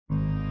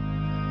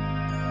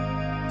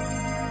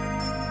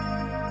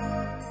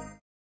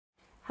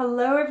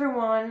Hello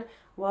everyone,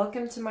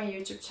 welcome to my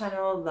YouTube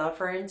channel Love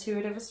for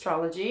Intuitive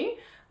Astrology.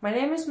 My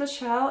name is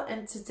Michelle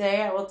and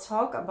today I will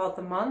talk about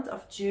the month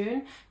of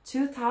June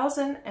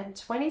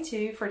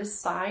 2022 for the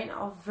sign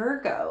of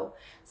Virgo.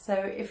 So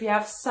if you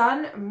have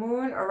Sun,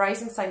 Moon or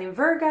Rising sign in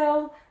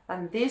Virgo,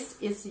 then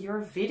this is your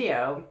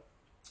video.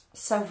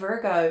 So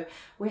Virgo,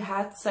 we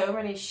had so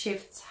many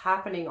shifts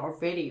happening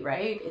already,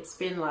 right? It's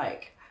been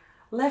like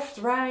left,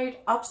 right,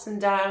 ups and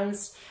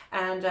downs,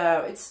 and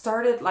it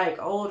started like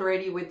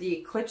already with the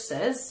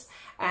eclipses.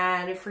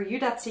 And for you,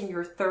 that's in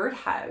your third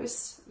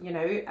house, you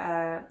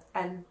know,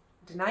 and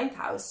the ninth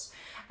house.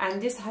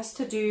 And this has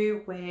to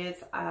do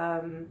with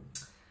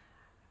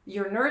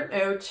your North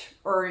Node,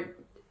 or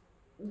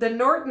the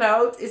North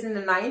Node is in the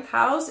ninth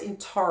house in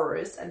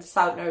Taurus, and the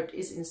South Node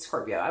is in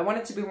Scorpio. I want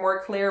it to be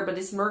more clear, but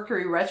this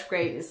Mercury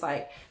retrograde is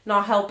like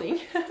not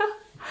helping.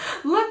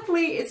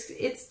 Luckily,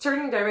 it's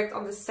turning direct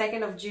on the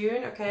 2nd of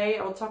June, okay?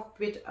 I'll talk a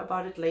bit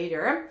about it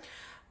later.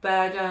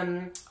 But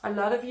a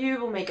lot of you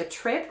will make a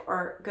trip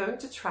or going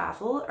to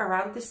travel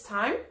around this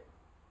time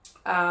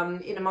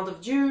in the month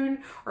of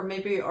June, or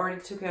maybe you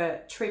already took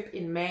a trip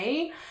in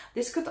May.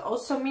 This could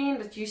also mean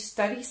that you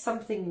study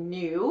something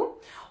new,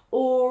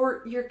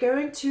 or you're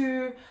going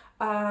to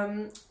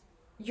launch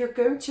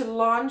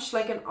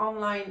like an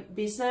online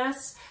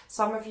business.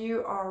 Some of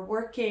you are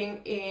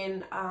working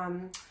in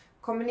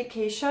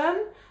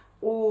communication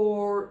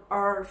or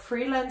are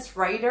freelance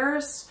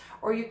writers,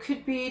 or you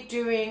could be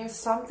doing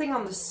something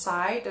on the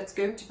side that's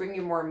going to bring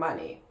you more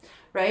money,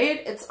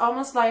 right? It's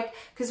almost like,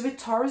 because with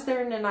Taurus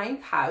they're in the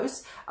ninth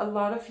house, a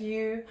lot of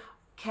you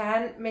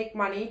can make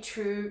money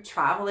through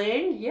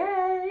traveling,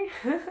 yay!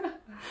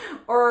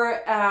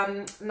 Or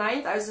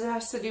ninth house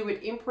has to do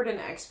with import and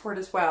export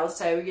as well.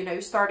 So, you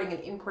know, starting an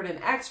import and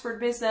export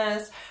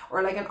business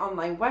or like an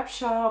online web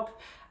shop.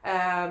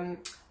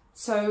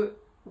 So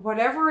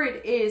whatever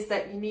it is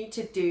that you need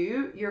to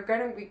do, you're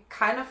going to be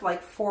kind of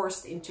like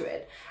forced into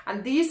it.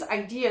 And these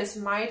ideas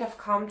might have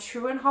come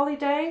true on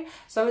holiday.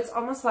 So it's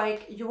almost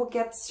like you will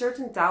get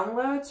certain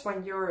downloads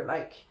when you're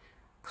like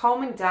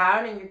calming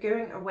down and you're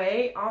going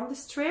away on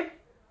this trip.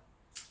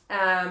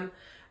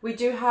 We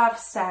do have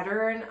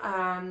Saturn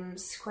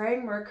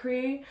squaring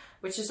Mercury,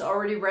 which is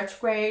already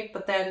retrograde,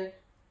 but then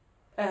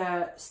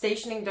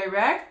stationing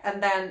direct,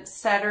 and then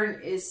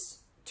Saturn is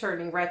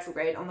turning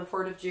retrograde on the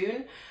 4th of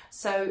June.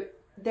 So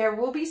there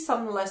will be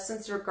some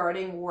lessons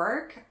regarding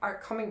work are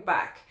coming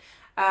back.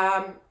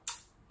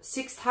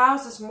 6th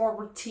house is more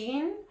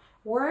routine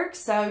work,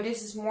 so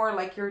this is more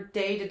like your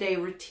day-to-day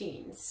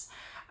routines.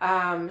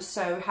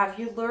 So have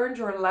you learned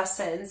your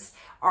lessons?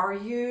 Are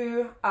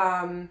you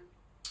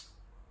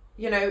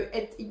you know,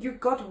 you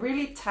got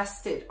really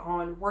tested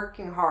on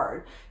working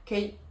hard.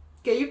 Can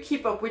you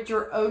keep up with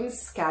your own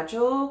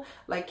schedule?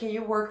 Like, can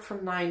you work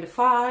from 9 to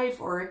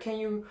 5, or can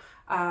you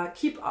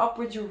keep up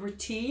with your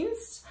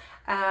routines?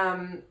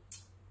 And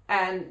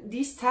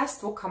these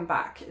tests will come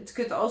back. It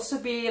could also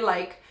be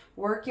like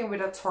working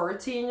with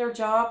authority in your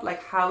job,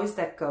 like how is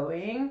that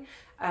going?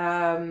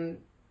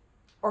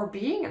 Or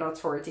being an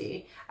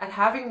authority and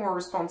having more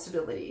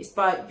responsibilities,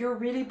 but you're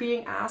really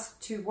being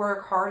asked to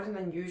work harder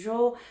than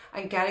usual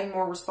and getting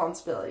more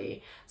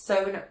responsibility.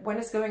 So when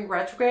it's going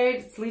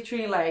retrograde, it's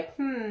literally like,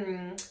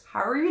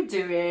 how are you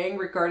doing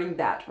regarding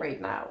that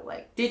right now?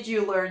 Like, did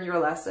you learn your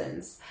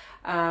lessons?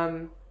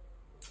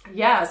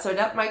 Yeah, so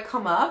that might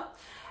come up.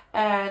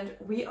 And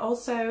we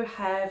also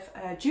have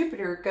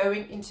Jupiter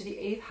going into the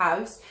 8th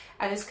house,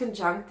 and it's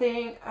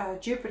conjuncting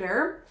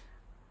Jupiter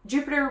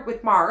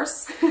with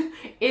Mars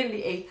in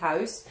the 8th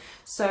house.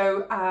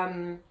 So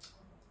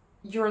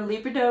your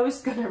libido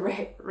is gonna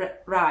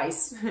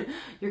rise.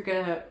 You're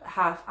gonna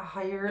have a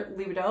higher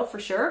libido for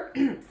sure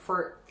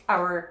for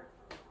our,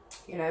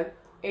 you know,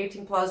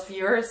 18 plus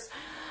viewers.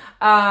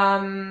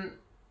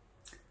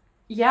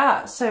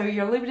 Yeah, so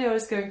your libido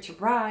is going to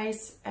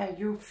rise.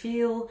 You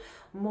feel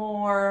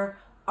more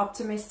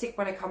optimistic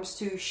when it comes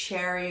to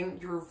sharing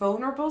your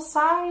vulnerable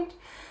side.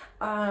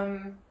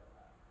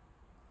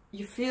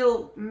 You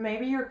feel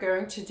maybe you're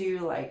going to do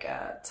like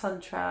a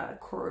tantra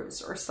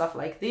course or stuff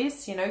like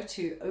this, you know,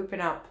 to open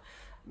up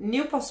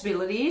new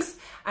possibilities.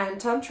 And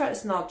tantra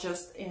is not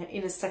just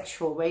in a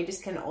sexual way.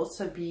 This can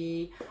also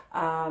be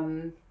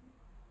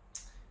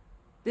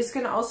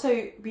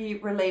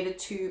related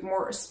to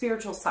more a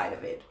spiritual side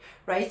of it,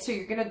 right? So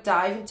you're gonna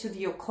dive into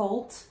the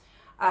occult.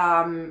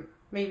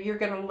 Maybe you're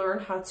gonna learn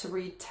how to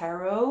read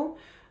tarot,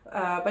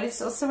 but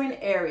it's also in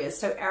Aries.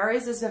 So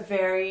Aries is a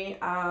very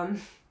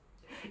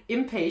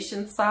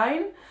impatient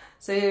sign.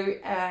 So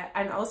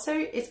and also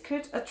it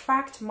could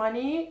attract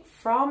money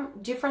from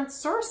different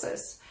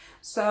sources.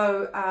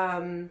 So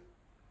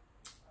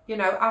you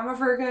know, I'm a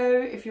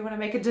Virgo. If you want to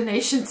make a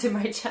donation to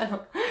my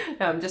channel,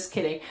 no, I'm just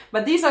kidding.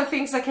 But these are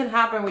things that can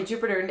happen with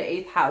Jupiter in the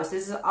 8th house.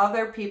 This is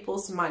other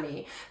people's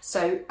money.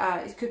 So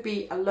it could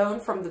be a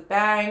loan from the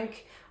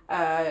bank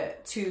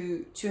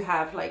to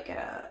have like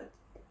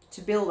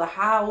to build a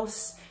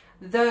house.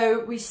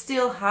 Though we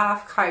still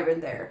have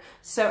Chiron there.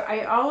 So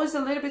I always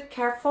a little bit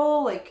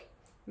careful, like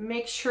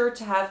make sure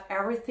to have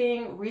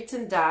everything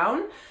written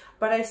down.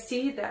 But I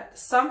see that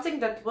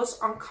something that was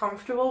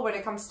uncomfortable when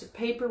it comes to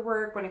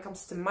paperwork, when it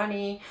comes to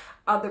money,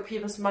 other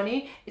people's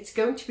money, it's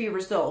going to be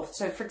resolved.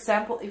 So for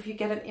example, if you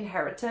get an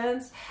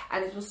inheritance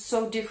and it was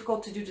so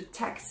difficult to do the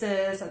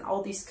taxes and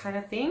all these kind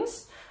of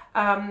things,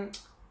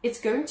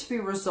 it's going to be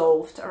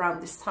resolved around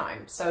this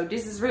time. So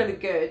this is really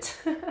good.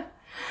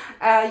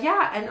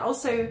 Yeah, and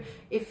also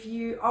if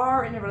you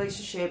are in a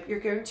relationship,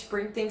 you're going to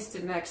bring things to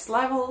the next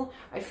level.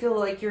 I feel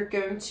like you're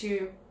going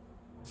to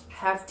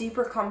have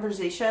deeper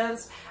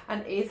conversations,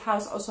 and 8th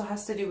house also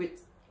has to do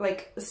with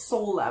like a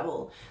soul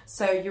level.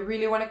 So you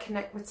really want to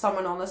connect with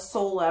someone on a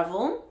soul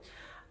level.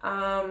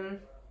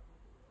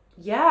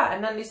 Yeah,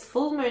 and then this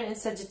full moon in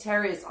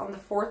Sagittarius on the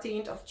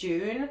 14th of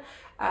June,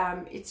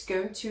 it's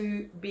going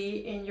to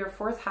be in your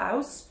 4th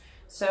house.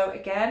 So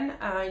again,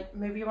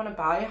 maybe you want to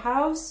buy a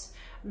house.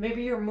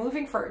 Maybe you're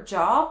moving for a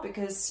job,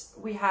 because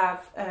we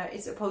have,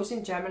 it's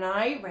opposing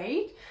Gemini,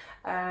 right?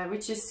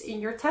 Which is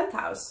in your 10th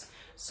house.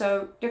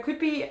 So there could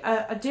be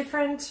a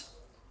different,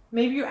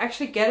 maybe you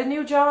actually get a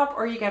new job,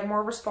 or you get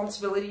more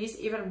responsibilities,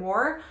 even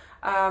more,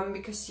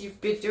 because you've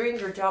been doing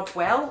your job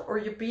well, or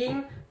you're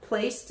being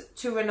placed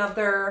to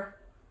another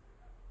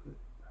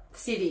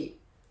city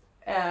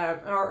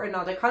or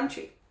another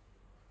country.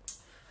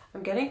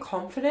 I'm getting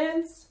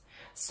confidence.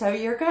 So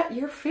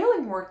you're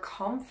feeling more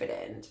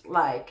confident,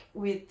 like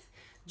with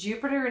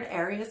Jupiter in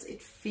Aries.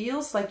 It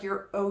feels like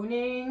you're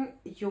owning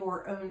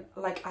your own,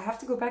 like I have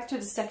to go back to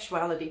the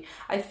sexuality.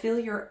 I feel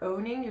you're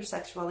owning your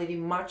sexuality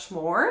much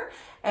more,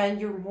 and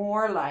you're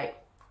more like,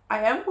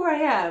 I am who I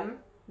am,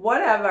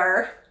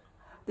 whatever.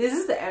 This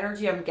is the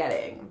energy I'm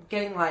getting. I'm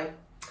getting like,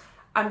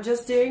 I'm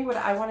just doing what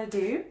I want to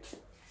do,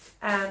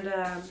 and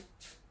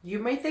you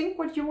may think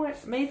what you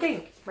may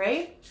think,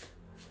 right?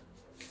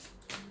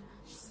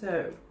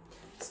 So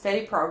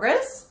steady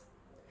progress.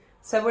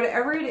 So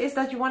whatever it is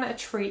that you want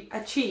to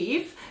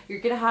achieve, you're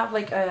going to have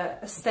like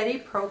a steady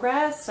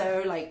progress.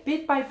 So like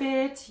bit by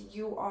bit,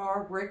 you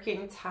are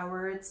working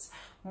towards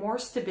more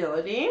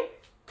stability.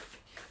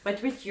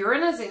 But with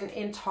Uranus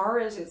in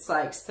Taurus, it's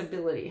like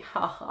stability.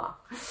 Haha.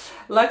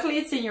 Luckily,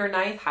 it's in your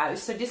 9th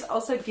house. So this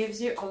also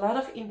gives you a lot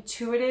of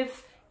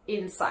intuitive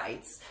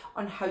insights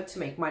on how to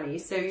make money.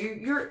 So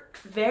you're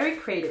very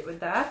creative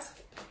with that.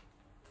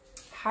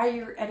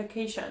 Higher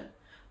education.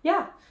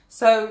 Yeah.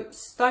 So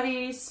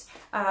studies,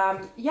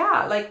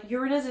 yeah, like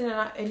Uranus in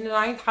the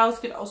 9th house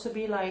could also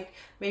be like,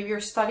 maybe you're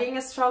studying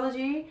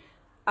astrology.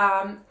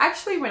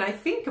 Actually, when I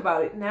think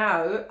about it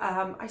now,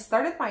 I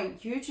started my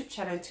YouTube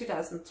channel in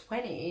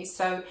 2020.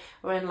 So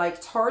when like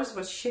Taurus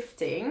was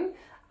shifting,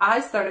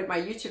 I started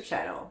my YouTube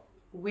channel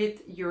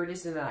with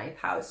Uranus in the 9th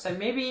house. So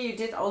maybe you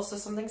did also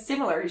something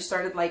similar. You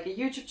started like a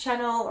YouTube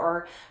channel,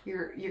 or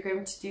you're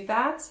going to do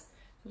that. So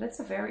that's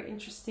a very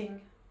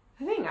interesting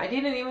thing. I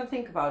didn't even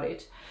think about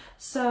it.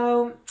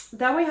 So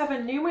then we have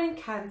a new moon in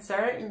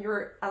Cancer in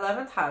your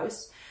 11th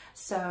house.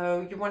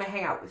 So you want to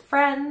hang out with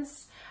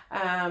friends.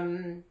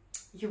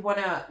 You want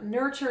to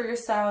nurture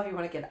yourself. You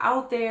want to get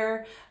out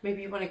there.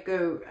 Maybe you want to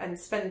go and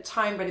spend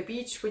time by the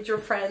beach with your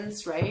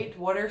friends, right?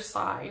 Water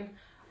sign.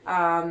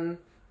 What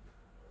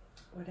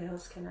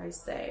else can I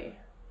say?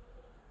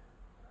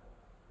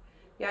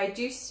 Yeah, I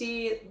do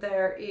see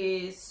there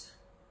is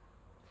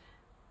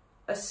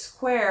a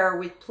square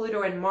with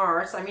Pluto and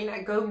Mars. I mean,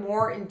 I go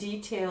more in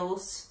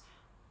details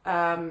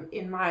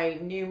in my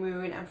new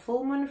moon and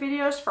full moon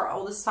videos for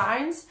all the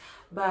signs,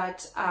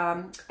 but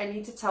I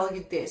need to tell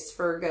you this,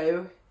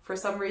 Virgo. For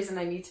some reason,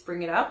 I need to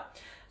bring it up.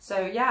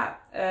 So yeah,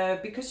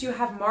 because you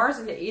have Mars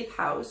in the 8th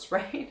house,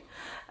 right?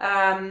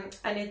 And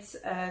it's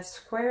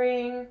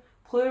squaring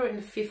Pluto in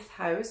the 5th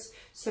house.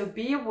 So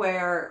be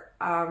aware,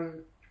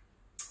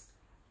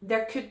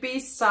 there could be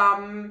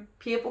some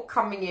people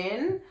coming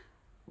in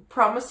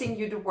promising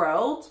you the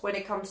world when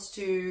it comes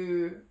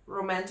to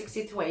romantic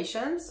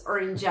situations or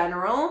in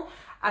general,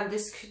 and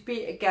this could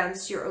be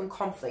against your own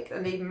conflict,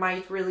 and they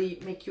might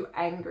really make you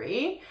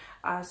angry.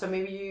 So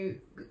maybe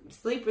you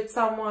sleep with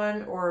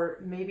someone, or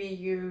maybe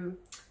you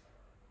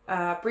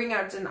bring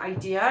out an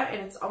idea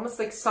and it's almost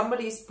like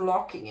somebody's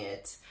blocking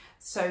it.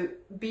 So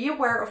be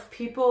aware of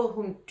people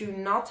who do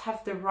not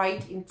have the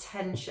right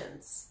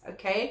intentions,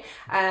 okay?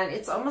 And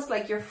it's almost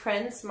like your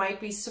friends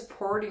might be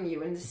supporting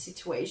you in the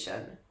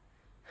situation.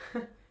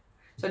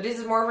 So this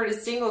is more for the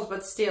singles,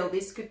 but still,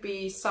 this could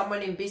be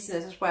someone in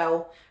business as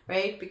well,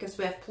 right? Because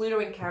we have Pluto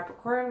in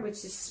Capricorn,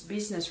 which is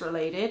business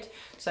related.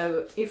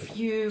 So if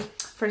you,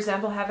 for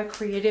example, have a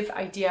creative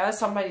idea,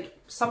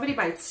 somebody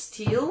might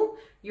steal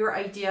your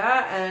idea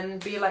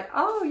and be like,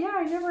 oh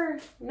yeah,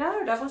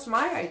 no, that was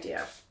my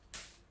idea.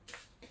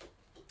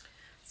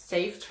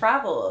 Safe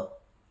travel.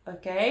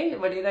 Okay,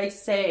 what did I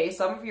say?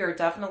 Some of you are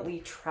definitely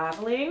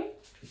traveling.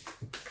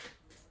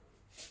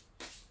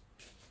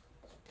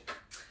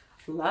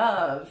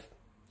 Love.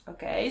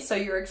 Okay, so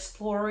you're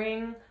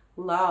exploring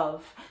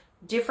love,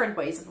 different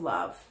ways of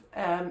love.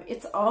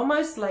 It's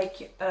almost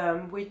like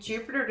with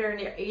Jupiter there in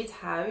your 8th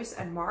house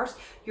and Mars,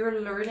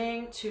 you're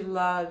learning to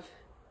love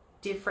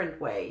different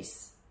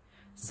ways.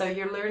 So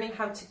you're learning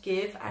how to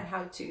give and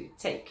how to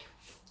take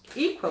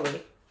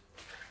equally.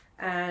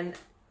 And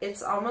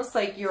it's almost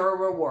like your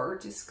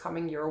reward is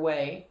coming your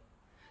way.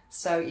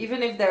 So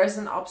even if there's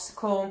an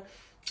obstacle,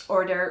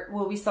 or there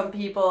will be some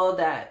people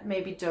that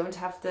maybe don't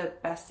have the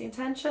best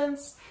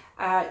intentions,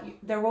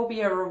 there will be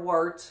a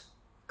reward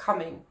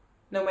coming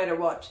no matter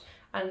what.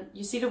 And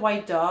you see the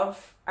white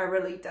dove, I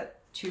relate that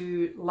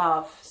to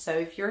love. So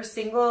if you're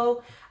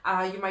single,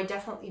 you might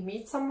definitely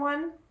meet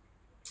someone,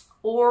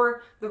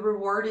 or the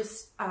reward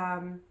is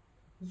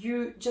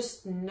you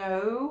just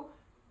know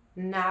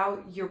now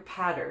your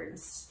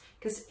patterns.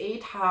 Because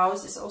 8th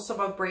house is also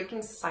about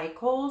breaking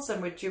cycles,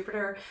 and with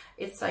Jupiter,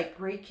 it's like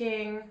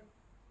breaking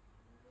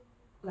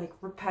like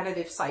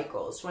repetitive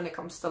cycles when it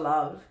comes to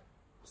love.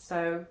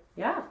 So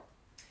yeah,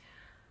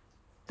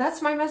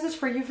 that's my message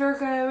for you,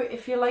 Virgo.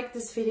 If you like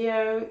this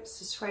video,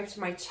 subscribe to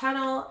my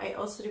channel. I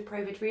also do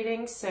private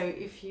readings, so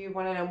if you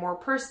want to know more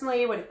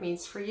personally what it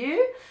means for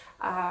you,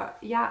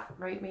 yeah,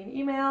 write me an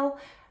email,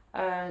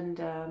 and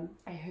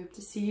I hope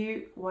to see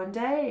you one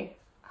day.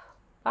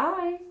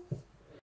 Bye.